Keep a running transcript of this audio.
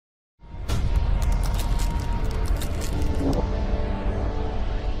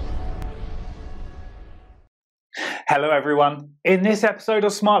Hello everyone, in this episode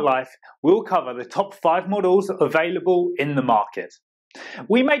of Smart Life we'll cover the top 5 models available in the market.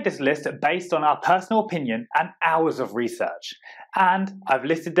 We made this list based on our personal opinion and hours of research, and I've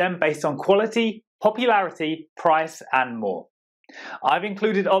listed them based on quality, popularity, price and more. I've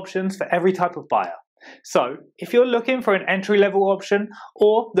included options for every type of buyer, so if you're looking for an entry-level option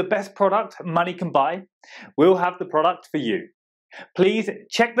or the best product money can buy, we'll have the product for you. Please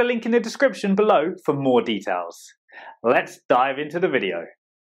check the link in the description below for more details. Let's dive into the video.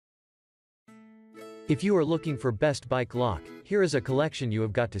 If you are looking for best bike lock, here is a collection you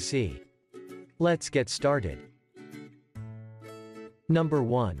have got to see. Let's get started. Number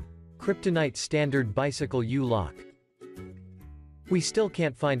 1. Kryptonite Standard Bicycle U-Lock. We still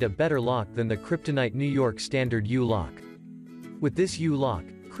can't find a better lock than the Kryptonite New York Standard U-Lock. With this U-Lock,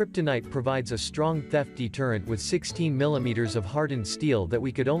 Kryptonite provides a strong theft deterrent with 16 mm of hardened steel that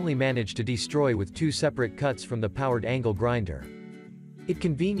we could only manage to destroy with 2 separate cuts from the powered angle grinder. It's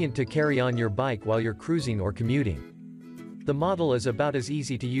convenient to carry on your bike while you're cruising or commuting. The model is about as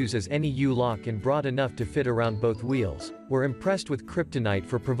easy to use as any U-Lock and broad enough to fit around both wheels. We're impressed with Kryptonite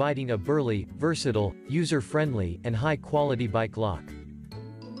for providing a burly, versatile, user-friendly, and high-quality bike lock.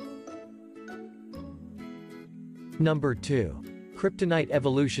 Number 2. Kryptonite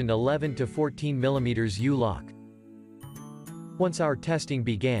Evolution 11 to 14 mm U-Lock. Once our testing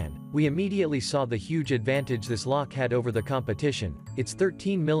began, we immediately saw the huge advantage this lock had over the competition. Its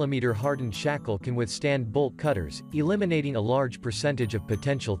 13 mm hardened shackle can withstand bolt cutters, eliminating a large percentage of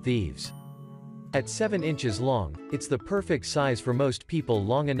potential thieves. At 7 inches long, it's the perfect size for most people,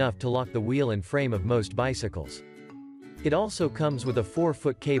 long enough to lock the wheel and frame of most bicycles. It also comes with a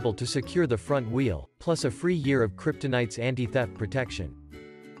 4-foot cable to secure the front wheel, plus a free year of Kryptonite's anti-theft protection.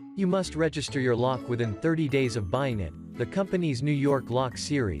 You must register your lock within 30 days of buying it. The company's New York lock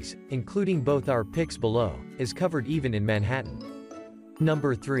series, including both our picks below, is covered even in Manhattan.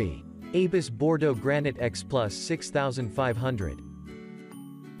 Number 3. Bordo Granit XPlus 6500.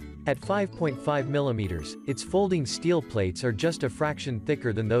 At 5.5 mm, its folding steel plates are just a fraction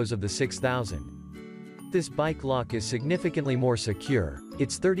thicker than those of the 6000. This bike lock is significantly more secure.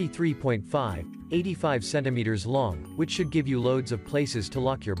 It's 33.5, 85 centimeters long, which should give you loads of places to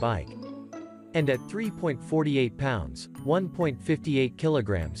lock your bike. And at 3.48 pounds, 1.58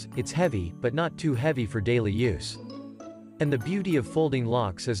 kilograms, it's heavy, but not too heavy for daily use. And the beauty of folding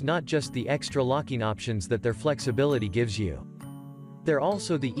locks is not just the extra locking options that their flexibility gives you. They're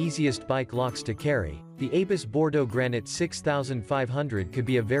also the easiest bike locks to carry. The Bordo Granit 6500 could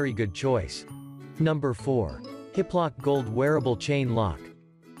be a very good choice. Number 4. Hiplok Gold Wearable Chain Lock.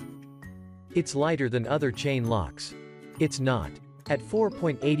 It's lighter than other chain locks. It's not. At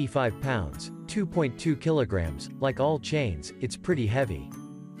 4.85 pounds, 2.2 kilograms, like all chains, it's pretty heavy.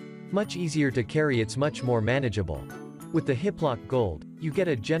 Much easier to carry, it's much more manageable. With the Hiplok Gold, you get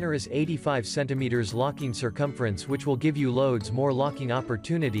a generous 85 centimeters locking circumference, which will give you loads more locking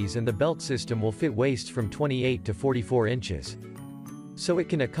opportunities, and the belt system will fit waists from 28 to 44 inches. So it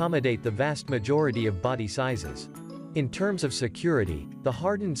can accommodate the vast majority of body sizes. In terms of security, the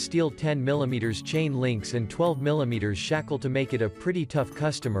hardened steel 10 mm chain links and 12 mm shackle to make it a pretty tough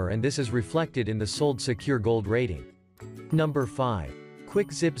customer, and this is reflected in the sold secure gold rating. Number 5.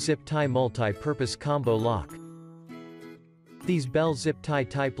 QuickZip Zip Tie Multi-Purpose Combo Lock. These bell zip tie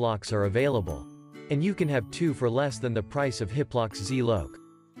type locks are available, and you can have 2 for less than the price of Hiplok's Z-Lock.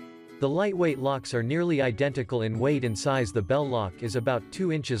 The lightweight locks are nearly identical in weight and size. The bell lock is about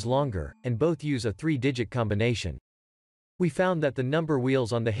 2 inches longer, and both use a 3-digit combination. We found that the number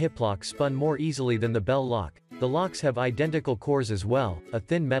wheels on the Hiplok spun more easily than the bell lock. The locks have identical cores as well, a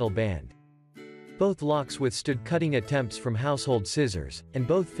thin metal band. Both locks withstood cutting attempts from household scissors, and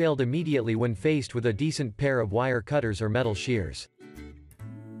both failed immediately when faced with a decent pair of wire cutters or metal shears.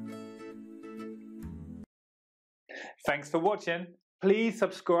 Thanks for watching. Please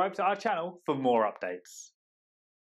subscribe to our channel for more updates.